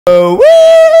Willow.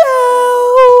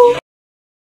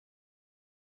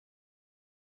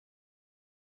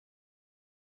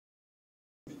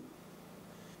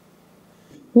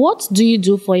 What do you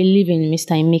do for a living,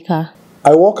 Mr. Emeka?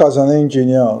 I work as an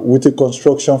engineer with a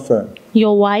construction firm.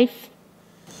 Your wife?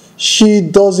 She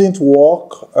doesn't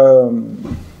work.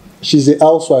 She's a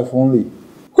housewife only.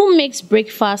 Who makes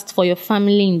breakfast for your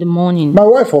family in the morning? My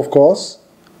wife, of course,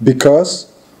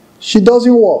 because she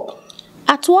doesn't work.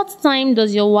 At what time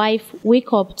does your wife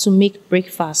wake up to make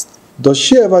breakfast? Does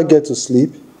she ever get to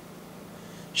sleep?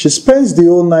 She spends the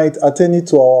whole night attending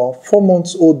to our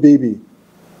 4-month-old baby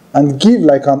and give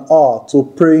like an hour to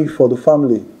praying for the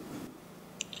family.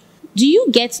 Do you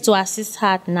get to assist her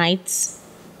at night?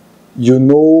 You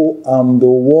know I'm the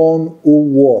one who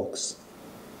works.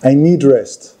 I need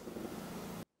rest.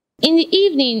 In the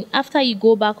evening, after you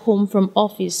go back home from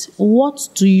office, what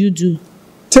do you do?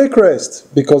 Take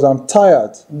rest because I'm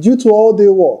tired due to all day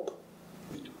work.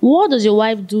 What does your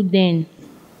wife do then?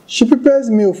 She prepares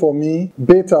meal for me,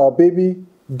 bathes our baby,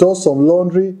 does some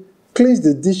laundry, cleans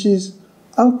the dishes,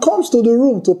 and comes to the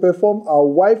room to perform our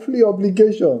wifely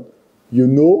obligation. You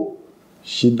know,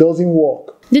 she doesn't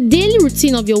work. The daily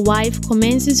routine of your wife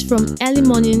commences from early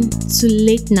morning to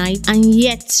late night, and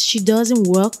yet she doesn't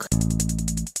work.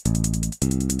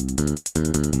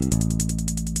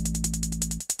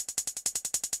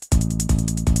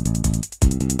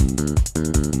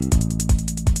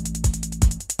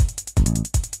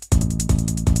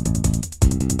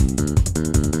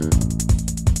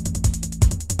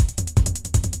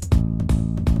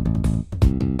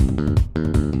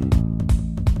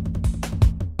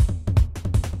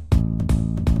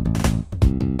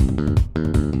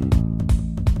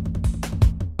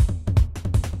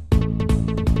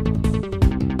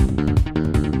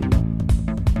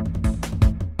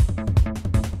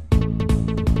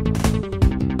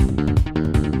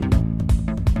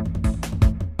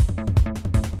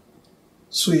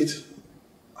 Sweet,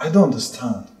 I don't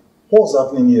understand. What's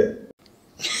happening here?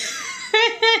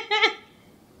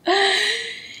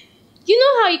 You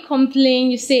know how you complain,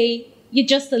 you say, you're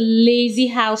just a lazy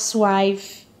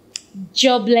housewife,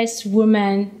 jobless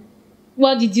woman.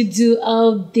 What did you do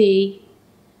all day?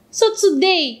 So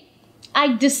today,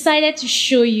 I decided to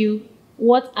show you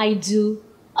what I do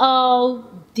all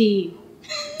day.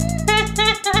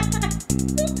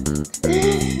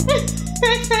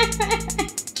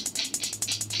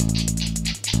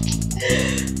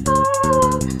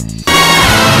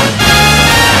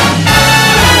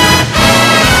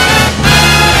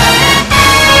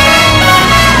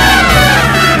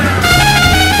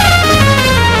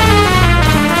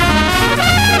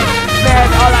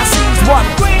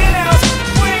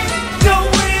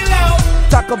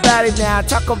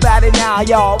 Talk about it now,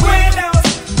 y'all.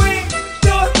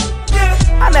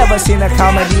 I never seen a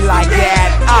comedy like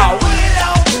that. Oh,